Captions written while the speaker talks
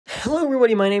Hello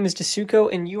everybody, my name is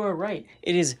disuko, and you are right.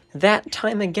 It is that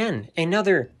time again.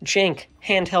 Another jank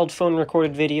handheld phone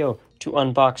recorded video to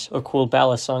unbox a cool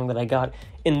ballast song that I got.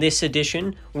 In this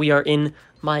edition, we are in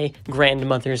my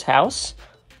grandmother's house.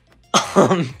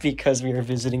 Because we are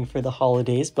visiting for the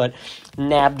holidays, but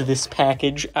nabbed this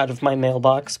package out of my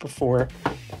mailbox before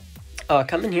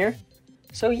coming here.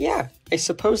 So yeah, I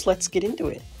suppose let's get into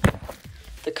it.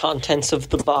 The contents of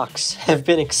the box have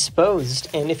been exposed,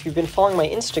 and if you've been following my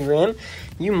Instagram,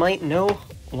 you might know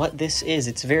what this is.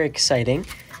 It's very exciting,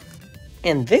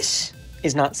 and this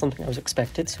is not something I was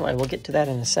expected, so I will get to that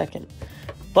in a second.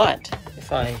 But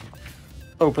if I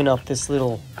open up this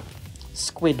little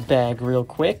squid bag real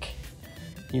quick,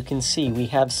 you can see we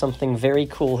have something very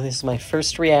cool. This is my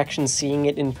first reaction seeing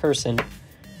it in person.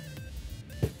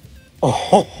 Oh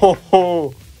ho ho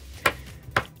ho!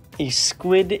 A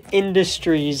Squid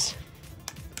Industries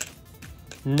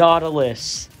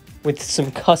Nautilus with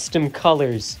some custom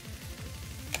colors.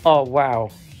 Oh wow.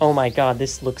 Oh my god,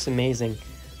 this looks amazing.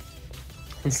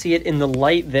 You can see it in the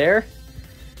light there.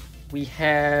 We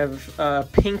have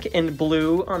pink and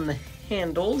blue on the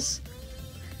handles,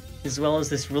 as well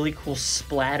as this really cool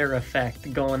splatter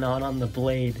effect going on the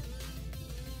blade.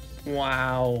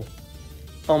 Wow.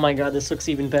 Oh my god, this looks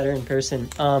even better in person.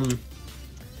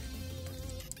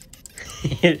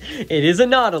 It is a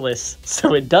Nautilus,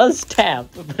 so it does tap,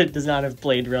 but it does not have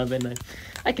blade rub, and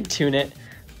I can tune it.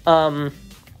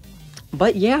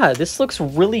 But yeah, this looks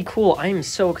really cool. I am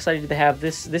so excited to have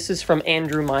this. This is from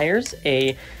Andrew Meyers,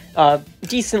 a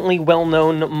decently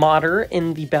well-known modder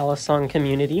in the ballast song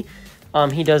community.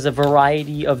 He does a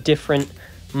variety of different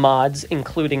mods,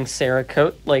 including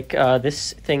Cerakote, like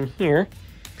this thing here.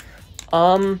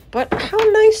 But how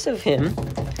nice of him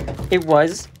it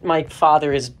was. My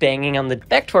father is banging on the...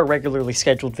 Back to our regularly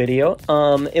scheduled video.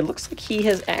 It looks like he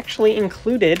has actually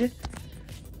included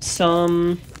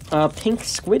some pink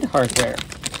squid hardware,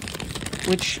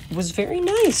 which was very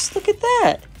nice. Look at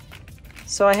that.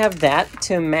 So I have that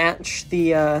to match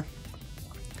the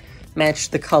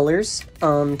colors,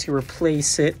 to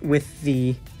replace it with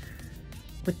the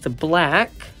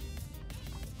black.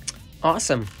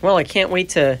 Awesome. Well, I can't wait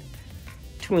to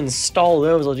install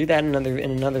those. I'll do that in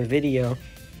another video,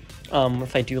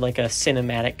 if I do like a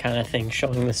cinematic kind of thing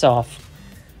showing this off.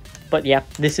 But yeah,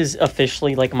 this is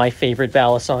officially like my favorite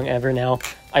ballast song ever now.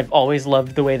 I've always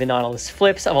loved the way the Nautilus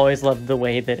flips. I've always loved the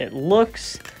way that it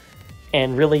looks,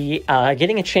 and really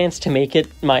getting a chance to make it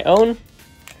my own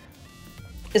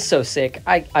is so sick.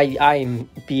 I'm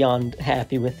beyond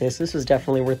happy with this. This was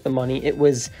definitely worth the money. It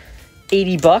was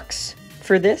 80 bucks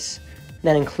for this.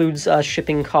 That includes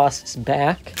shipping costs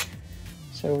back.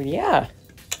 So yeah,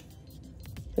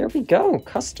 there we go.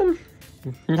 Custom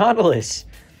Nautilus.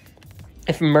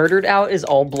 If Murdered Out is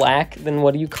all black, then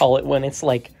what do you call it when it's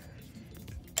like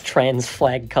trans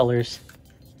flag colors?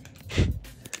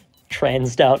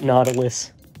 Transed out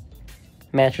Nautilus.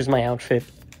 Matches my outfit.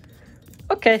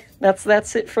 Okay,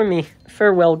 that's it from me.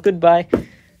 Farewell, goodbye.